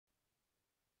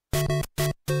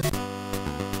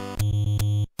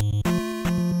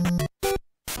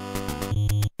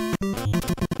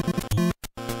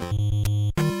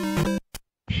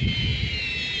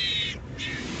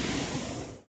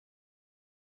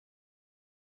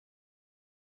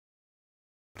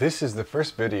This is the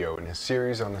first video in a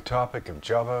series on the topic of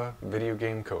Java video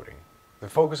game coding. The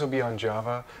focus will be on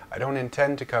Java. I don't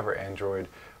intend to cover Android,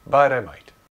 but I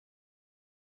might.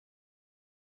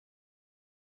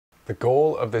 The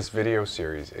goal of this video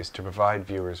series is to provide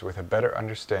viewers with a better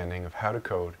understanding of how to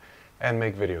code and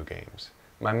make video games.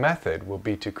 My method will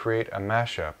be to create a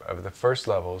mashup of the first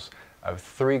levels of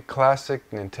 3 classic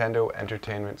Nintendo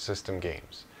Entertainment System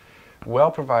games,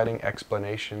 while providing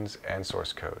explanations and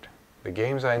source code. The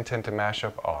games I intend to mash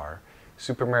up are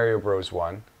Super Mario Bros.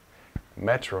 1,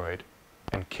 Metroid,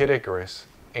 and Kid Icarus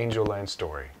Angel Land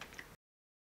Story.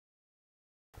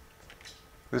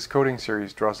 This coding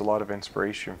series draws a lot of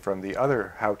inspiration from the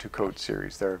other How to Code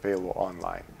series that are available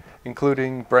online,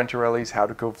 including Brent Orelli's How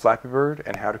to Code Flappy Bird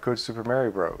and How to Code Super Mario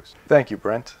Bros. Thank you,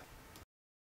 Brent.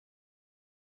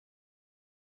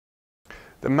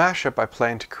 The mashup I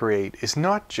plan to create is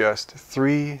not just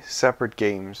 3 separate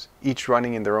games, each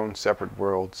running in their own separate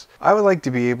worlds. I would like to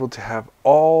be able to have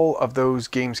all of those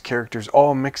games' characters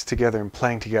all mixed together and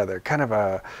playing together, kind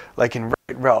of like in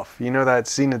Wreck-It Ralph. You know that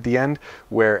scene at the end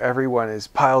where everyone is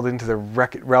piled into the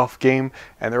Wreck-It Ralph game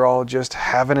and they're all just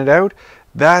having it out?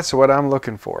 That's what I'm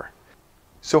looking for.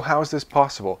 So how is this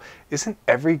possible? Isn't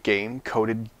every game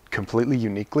coded completely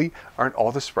uniquely? Aren't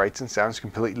all the sprites and sounds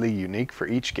completely unique for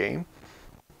each game?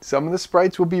 Some of the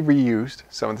sprites will be reused,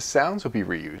 some of the sounds will be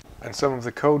reused, and some of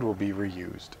the code will be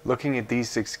reused. Looking at these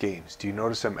 6 games, do you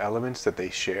notice some elements that they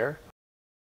share?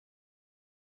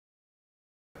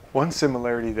 One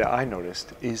similarity that I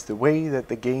noticed is the way that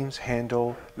the games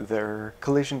handle their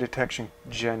collision detection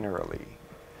generally.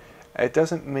 It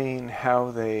doesn't mean how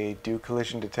they do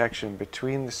collision detection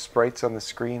between the sprites on the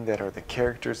screen that are the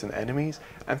characters and enemies.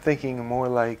 I'm thinking more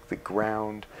like the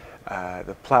ground,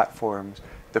 the platforms,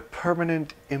 the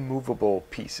permanent immovable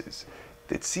pieces.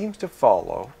 It seems to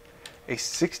follow a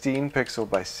 16 pixel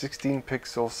by 16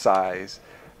 pixel size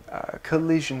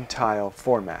collision tile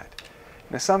format.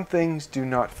 Now some things do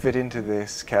not fit into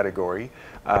this category,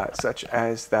 such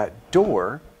as that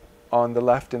door on the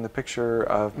left in the picture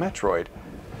of Metroid.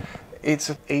 It's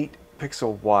an 8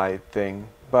 pixel wide thing,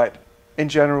 but in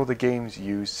general the games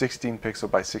use 16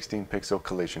 pixel by 16 pixel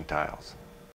collision tiles.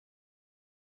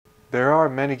 There are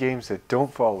many games that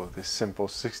don't follow this simple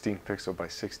 16 pixel by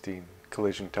 16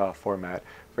 collision tile format.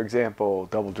 For example,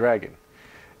 Double Dragon.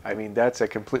 I mean, that's a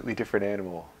completely different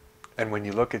animal. And when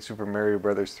you look at Super Mario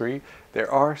Bros. 3,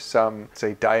 there are some,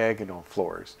 say, diagonal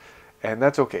floors. And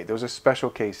that's okay, those are special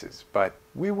cases, but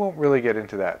we won't really get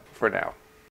into that for now.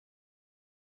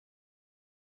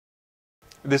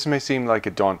 This may seem like a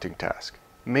daunting task.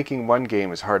 Making 1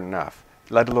 game is hard enough,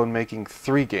 let alone making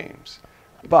 3 games.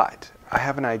 But I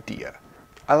have an idea.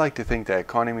 I like to think that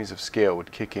economies of scale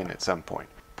would kick in at some point.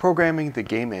 Programming the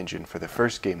game engine for the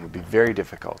first game would be very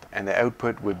difficult, and the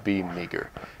output would be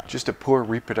meager, just a poor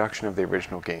reproduction of the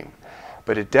original game.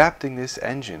 But adapting this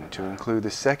engine to include the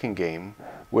second game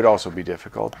would also be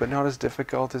difficult, but not as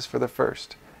difficult as for the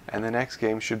first. And the next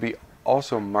game should be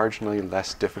also marginally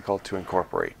less difficult to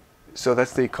incorporate. So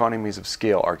that's the economies of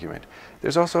scale argument.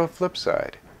 There's also a flip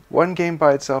side. 1 game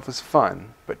by itself is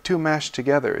fun, but 2 mashed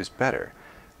together is better.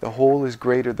 The whole is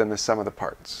greater than the sum of the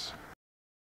parts.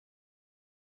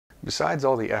 Besides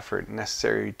all the effort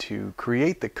necessary to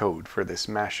create the code for this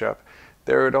mashup,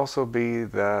 there would also be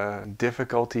the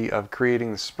difficulty of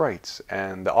creating the sprites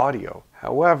and the audio.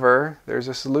 However, there's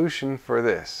a solution for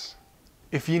this.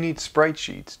 If you need sprite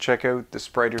sheets, check out the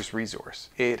Spriters Resource.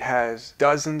 It has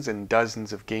dozens and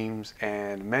dozens of games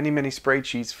and many sprite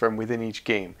sheets from within each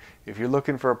game. If you're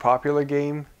looking for a popular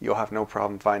game, you'll have no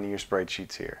problem finding your sprite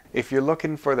sheets here. If you're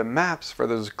looking for the maps for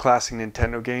those classic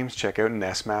Nintendo games, check out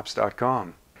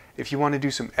nesmaps.com. If you want to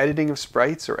do some editing of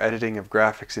sprites or editing of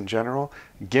graphics in general,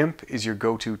 GIMP is your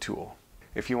go-to tool.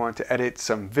 If you want to edit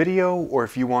some video, or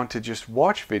if you want to just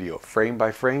watch video frame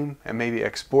by frame and maybe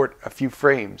export a few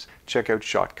frames, check out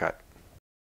ShotCut.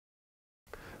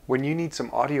 When you need some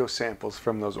audio samples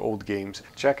from those old games,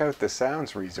 check out the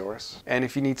Sounds resource. And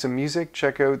if you need some music,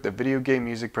 check out the Video Game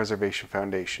Music Preservation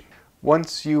Foundation.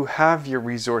 Once you have your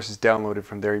resources downloaded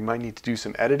from there, you might need to do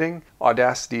some editing.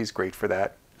 Audacity is great for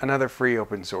that. Another free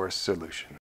open source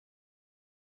solution.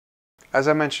 As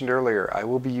I mentioned earlier, I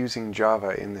will be using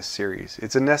Java in this series.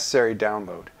 It's a necessary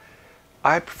download.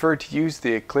 I prefer to use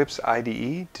the Eclipse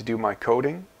IDE to do my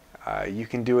coding. You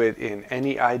can do it in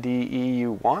any IDE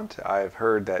you want. I've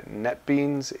heard that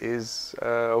NetBeans is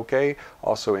okay,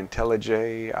 also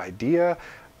IntelliJ IDEA.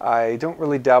 I don't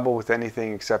really dabble with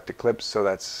anything except Eclipse, so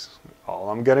that's all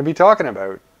I'm going to be talking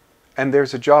about. And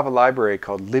there's a Java library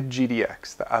called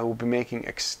LibGDX that I will be making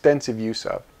extensive use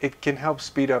of. It can help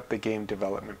speed up the game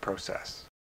development process.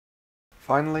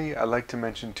 Finally, I'd like to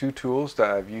mention two tools that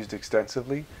I've used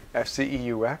extensively.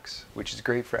 FCEUX, which is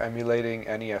great for emulating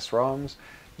NES ROMs.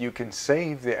 You can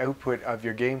save the output of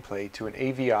your gameplay to an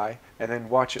AVI and then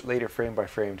watch it later frame by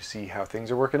frame to see how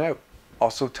things are working out.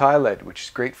 Also TileEd, which is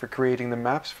great for creating the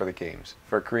maps for the games,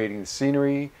 for creating the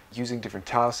scenery, using different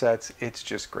tile sets. It's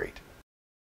just great.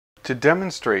 To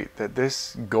demonstrate that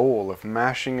this goal of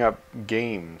mashing up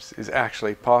games is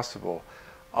actually possible,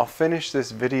 I'll finish this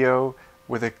video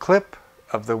with a clip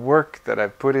of the work that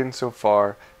I've put in so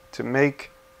far to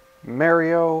make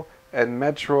Mario and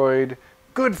Metroid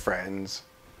good friends.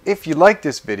 If you like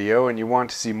this video and you want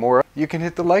to see more, you can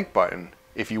hit the like button.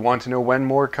 If you want to know when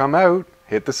more come out,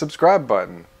 hit the subscribe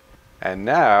button. And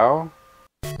now...